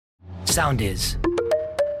Soundis.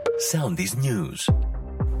 Soundis News.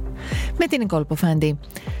 Με την Νικόλ Ποφάντη.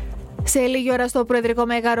 Σε λίγη ώρα στο Προεδρικό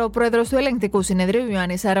Μέγαρο, ο πρόεδρος του Ελεγκτικού Συνεδρίου,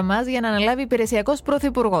 Ιωάννης Αρμάς, για να αναλάβει υπηρεσιακός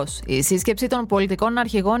πρωθυπουργός. Η σύσκεψη των πολιτικών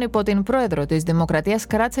αρχηγών υπό την πρόεδρο της Δημοκρατίας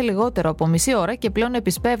κράτησε λιγότερο από μισή ώρα και πλέον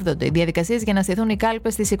επισπεύδονται οι διαδικασίες για να στηθούν οι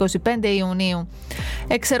κάλπες στις 25 Ιουνίου.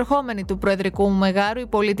 Εξερχόμενοι του Προεδρικού Μεγάρου, οι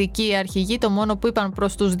πολιτικοί αρχηγοί, το μόνο που είπαν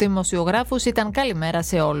προς τους δημοσιογράφους ήταν καλημέρα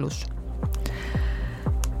σε όλους.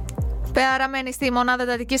 Παραμένει στη μονάδα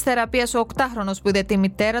εντατικής θεραπείας ο 8χρονος που είδε τη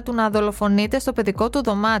μητέρα του να δολοφονείται στο παιδικό του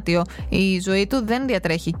δωμάτιο. Η ζωή του δεν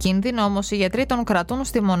διατρέχει κίνδυνο, όμως οι γιατροί τον κρατούν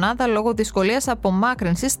στη μονάδα λόγω δυσκολίας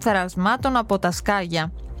απομάκρυνσης θρασμάτων από τα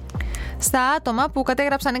σκάγια. Στα άτομα που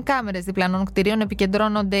κατέγραψαν οι κάμερες διπλανών κτηρίων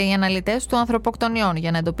επικεντρώνονται οι αναλυτές του ανθρωποκτονιών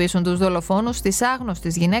για να εντοπίσουν τους δολοφόνους της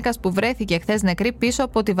άγνωστης γυναίκας που βρέθηκε χθες νεκρή πίσω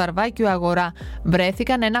από τη Βαρβάκιου αγορά.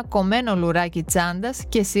 Βρέθηκαν ένα κομμένο λουράκι τσάντας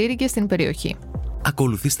και σύριγγες στην περιοχή.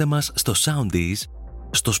 Ακολουθήστε μας στο Soundis,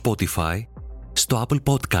 στο Spotify, στο Apple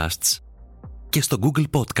Podcasts και στο Google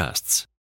Podcasts.